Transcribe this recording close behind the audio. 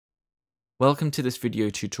Welcome to this video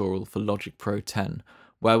tutorial for Logic Pro 10,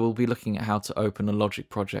 where we'll be looking at how to open a Logic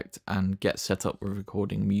project and get set up with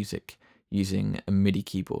recording music using a MIDI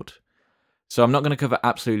keyboard. So I'm not going to cover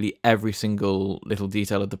absolutely every single little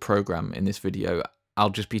detail of the program in this video. I'll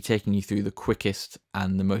just be taking you through the quickest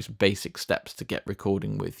and the most basic steps to get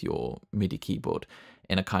recording with your MIDI keyboard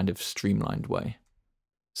in a kind of streamlined way.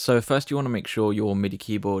 So first you want to make sure your MIDI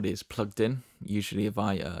keyboard is plugged in, usually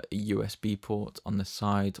via a USB port on the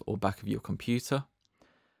side or back of your computer.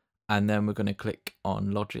 And then we're going to click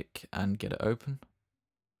on Logic and get it open.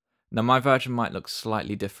 Now my version might look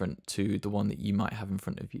slightly different to the one that you might have in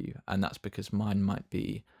front of you, and that's because mine might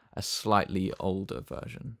be a slightly older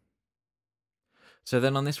version. So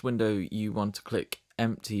then on this window you want to click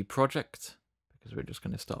Empty Project, because we're just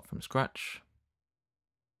going to start from scratch.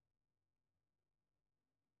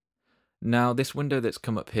 Now this window that's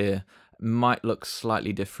come up here might look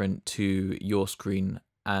slightly different to your screen,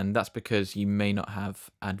 and that's because you may not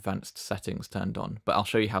have advanced settings turned on, but I'll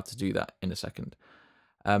show you how to do that in a second.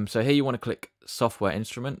 So here you want to click Software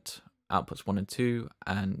Instrument, Outputs 1 and 2,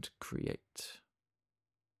 and Create.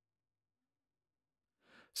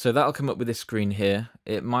 So that'll come up with this screen here.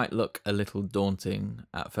 It might look a little daunting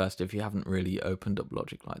at first if you haven't really opened up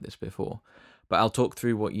Logic like this before, but I'll talk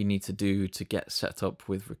through what you need to do to get set up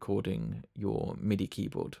with recording your MIDI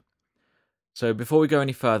keyboard. So before we go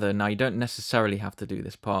any further, now you don't necessarily have to do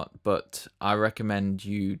this part, but I recommend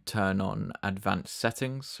you turn on Advanced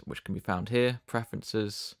Settings, which can be found here,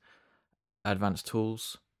 Preferences, Advanced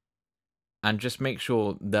Tools, and just make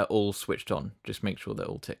sure they're all switched on. Just make sure they're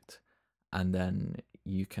all ticked, and then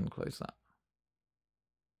you can close that.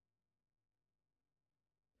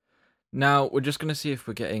 Now we're just going to see if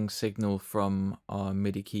we're getting signal from our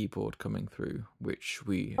MIDI keyboard coming through, which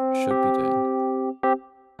we should be doing.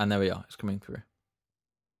 And there we are, it's coming through.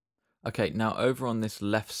 Okay, now over on this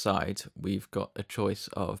left side, we've got a choice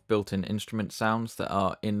of built-in instrument sounds that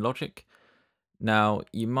are in Logic. Now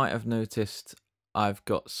you might have noticed I've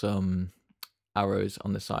got some arrows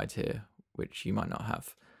on the side here, which you might not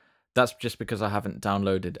have. That's just because I haven't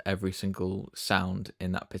downloaded every single sound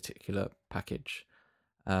in that particular package.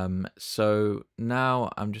 So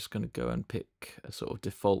now I'm just going to go and pick a sort of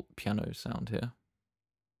default piano sound here.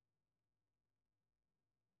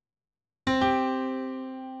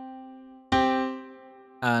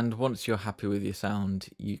 And once you're happy with your sound,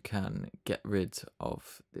 you can get rid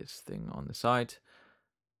of this thing on the side.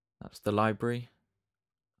 That's the library.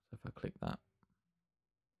 So if I click that.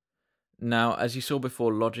 Now, as you saw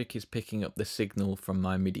before, Logic is picking up the signal from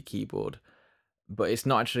my MIDI keyboard, but it's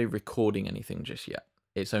not actually recording anything just yet.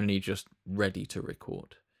 It's only just ready to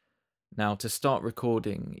record. Now, to start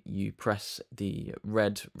recording, you press the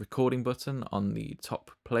red recording button on the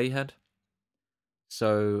top playhead.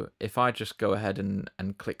 So if I just go ahead and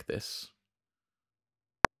click this.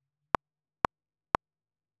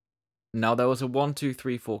 Now there was a 1, 2,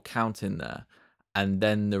 3, 4 count in there, and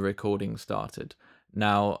then the recording started.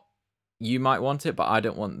 Now, you might want it, but I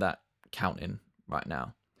don't want that counting right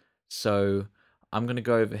now. So I'm going to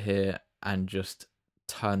go over here and just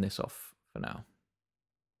turn this off for now.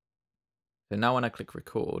 So now when I click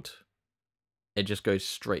record, it just goes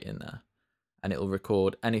straight in there and it'll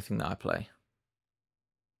record anything that I play.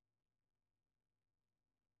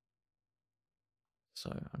 So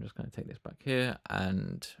I'm just going to take this back here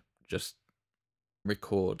and just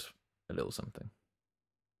record a little something.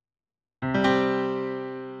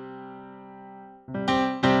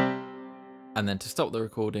 And then to stop the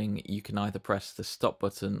recording, you can either press the stop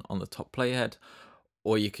button on the top playhead,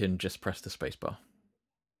 or you can just press the spacebar.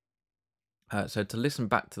 So to listen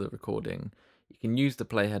back to the recording, you can use the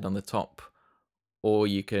playhead on the top, or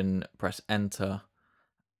you can press enter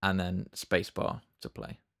and then spacebar to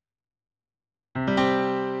play.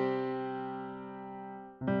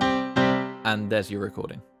 And there's your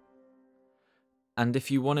recording. And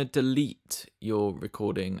if you want to delete your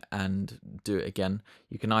recording and do it again,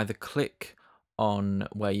 you can either click on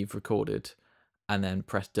where you've recorded and then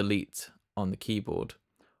press delete on the keyboard,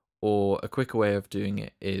 or a quicker way of doing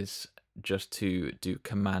it is just to do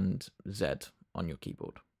Command Z on your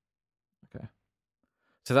keyboard. Okay.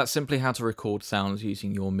 So that's simply how to record sounds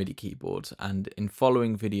using your MIDI keyboard, and in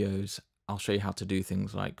following videos I'll show you how to do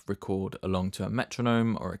things like record along to a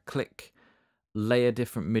metronome or a click, layer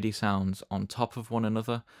different MIDI sounds on top of one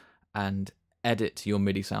another, and edit your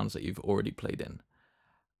MIDI sounds that you've already played in.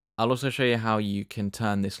 I'll also show you how you can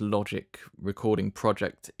turn this Logic recording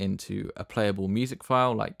project into a playable music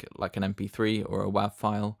file, like an MP3 or a WAV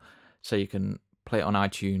file, so you can play it on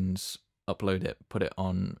iTunes, upload it, put it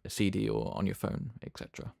on a CD or on your phone,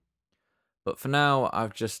 etc. But for now,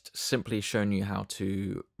 I've just simply shown you how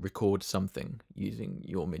to record something using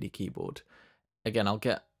your MIDI keyboard. Again, I'll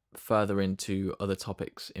get further into other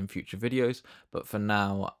topics in future videos, but for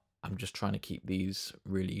now, I'm just trying to keep these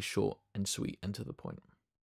really short and sweet and to the point.